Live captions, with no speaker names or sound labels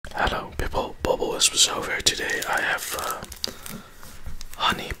So here today I have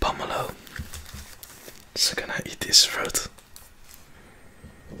honey pomelo. So gonna eat this fruit.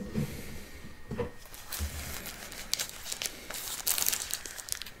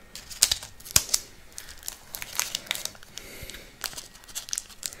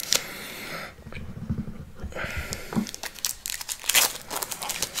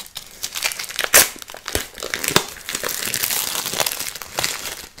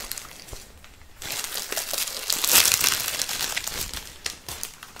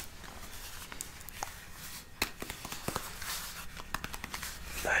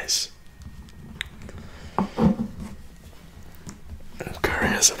 Nice. I'm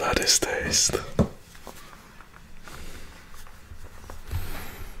curious about his taste.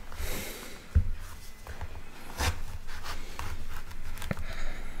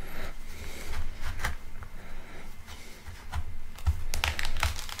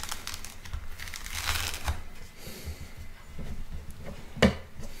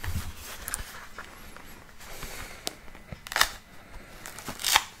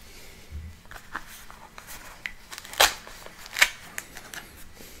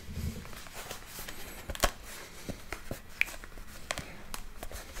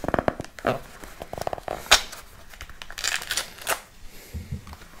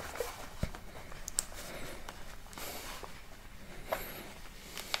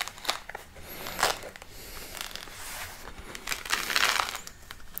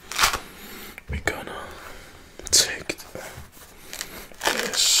 We're gonna take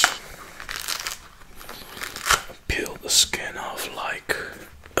this, peel the skin off like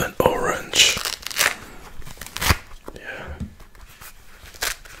an orange. Yeah,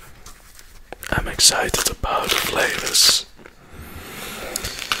 I'm excited about the flavors.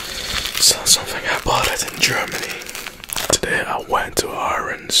 So something I bought it in Germany. Today I went to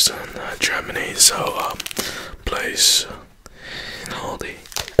Orange, Germany, so place in Aldi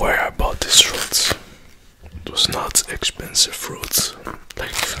where I bought this fruit. It was not expensive fruit,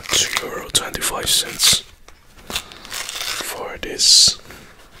 like €2.25 for this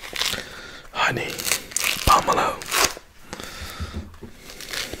honey pomelo.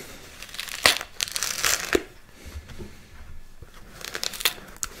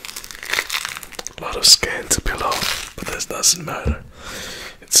 A lot of skin to peel off, but this doesn't matter.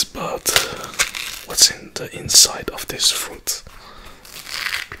 It's about what's in the inside of this fruit.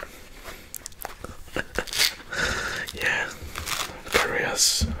 Yeah, I'm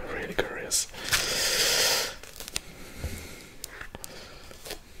curious, really curious.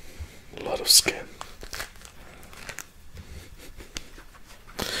 A lot of skin.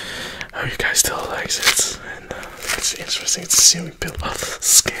 How you guys still likes it, and it's interesting to see me peel off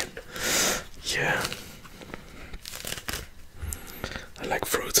skin. Yeah, I like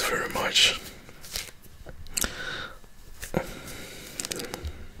fruit very much.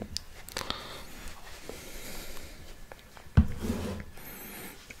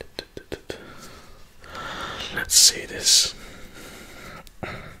 Let's see this.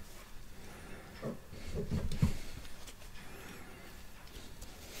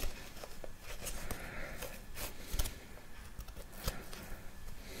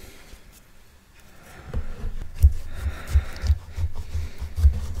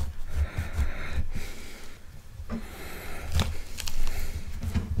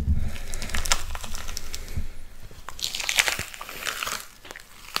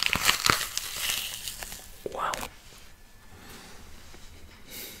 Wow.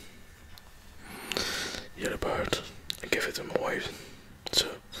 Yellow bird. I give it to my wife. So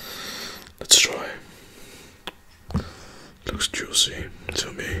let's try. Looks juicy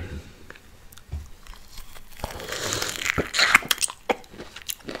to me.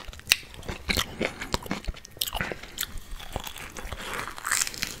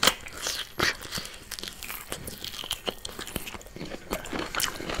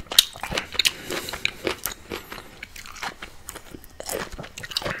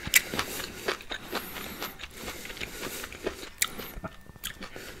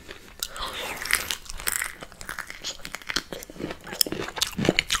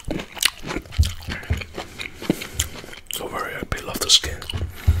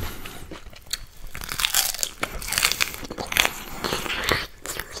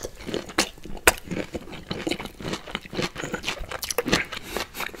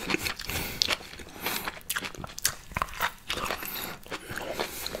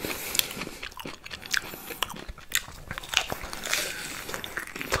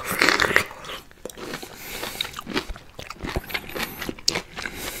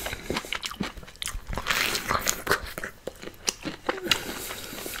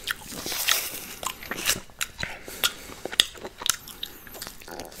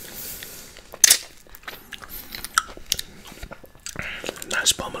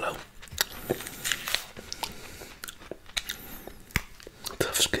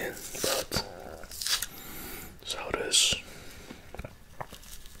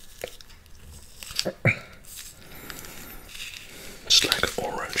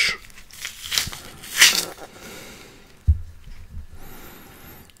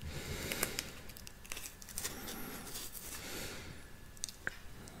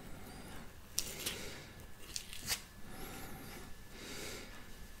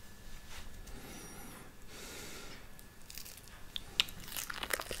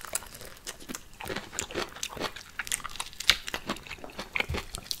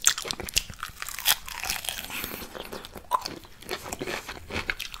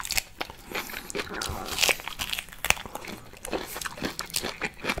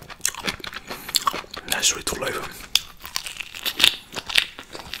 nice sweet flavor.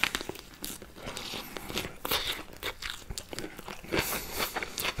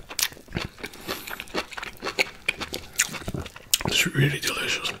 It's really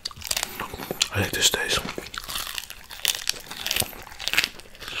delicious. I like this taste.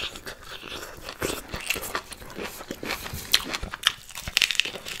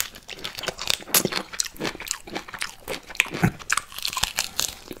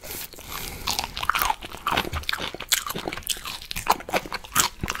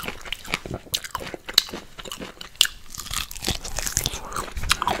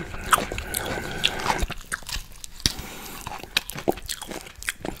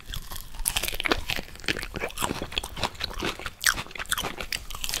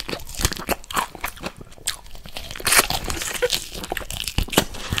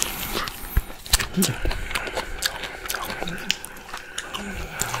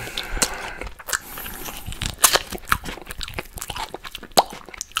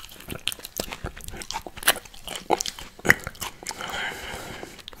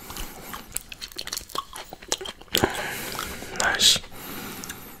 Nice.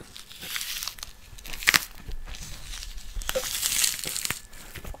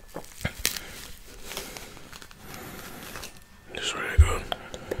 It's really good.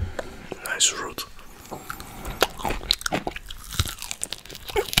 Nice fruit.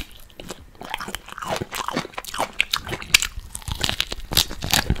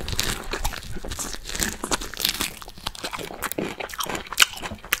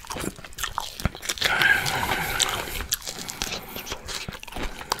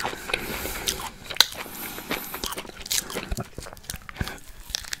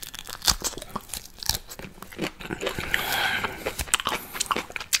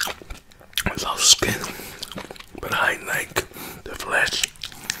 I love skin, but I like the flesh.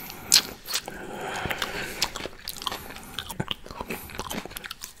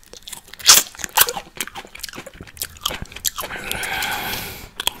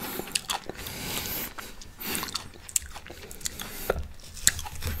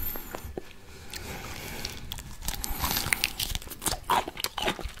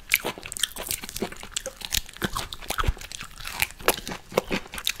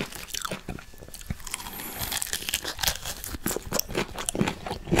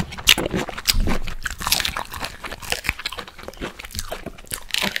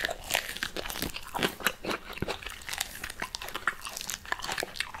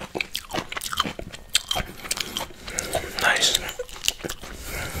 Nice.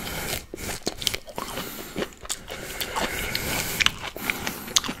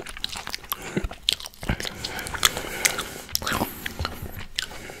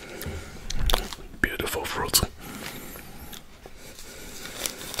 Beautiful fruit.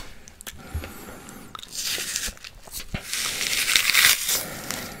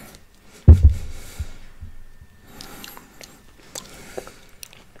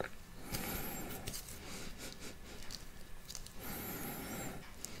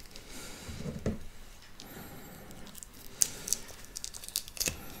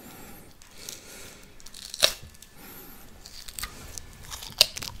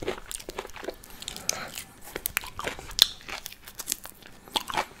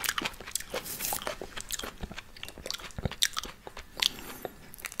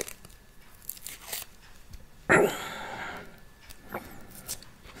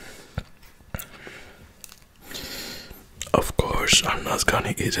 Of course, I'm not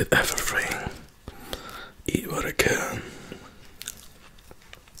gonna eat it everything. Eat what I can.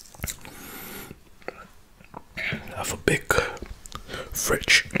 I have a big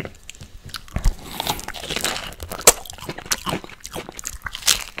fridge.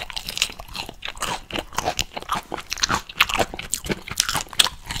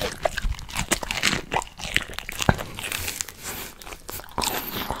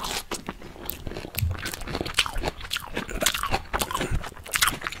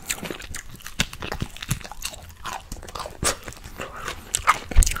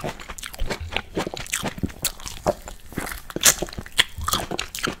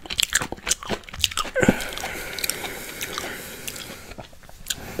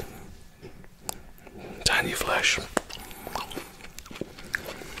 Tiny flesh.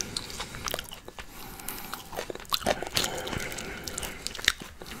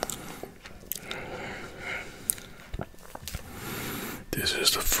 This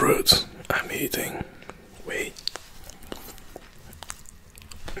is the fruit I'm eating. Wait.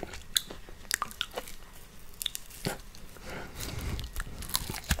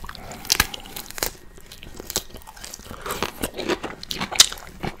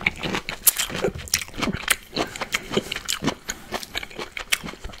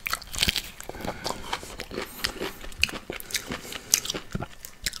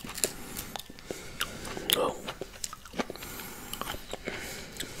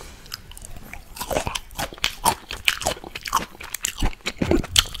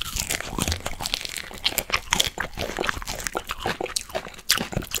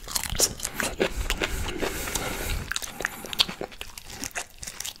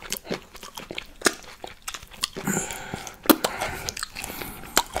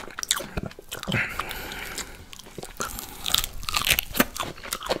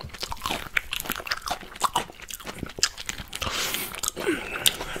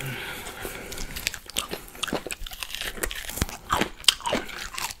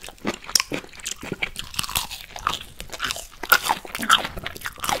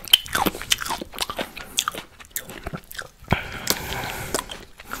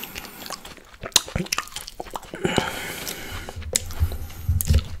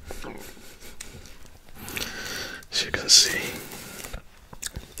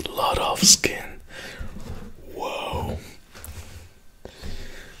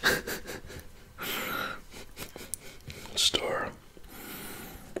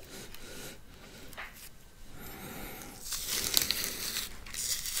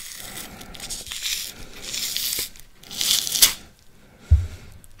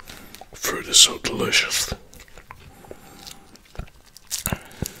 fruit is so delicious.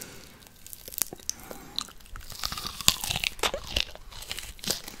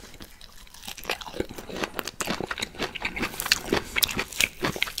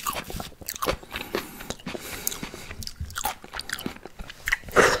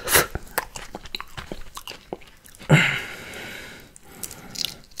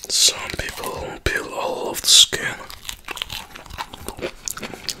 Some people peel all of the skin.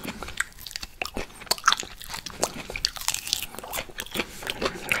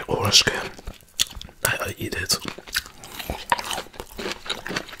 Or skin. I eat it.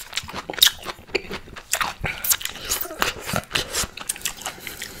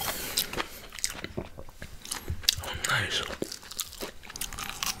 Oh, nice.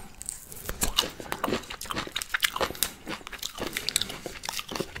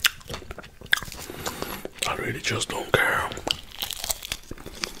 I really just don't care.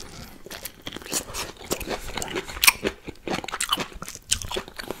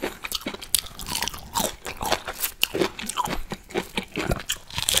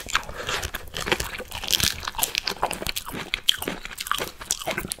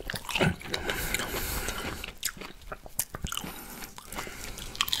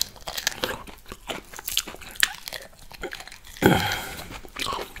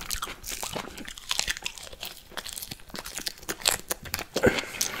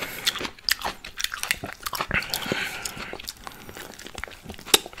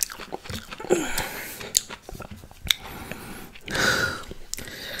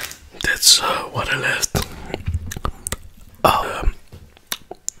 That's what I left.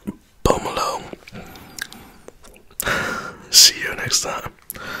 Pomelo. See you next time.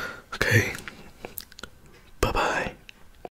 Okay.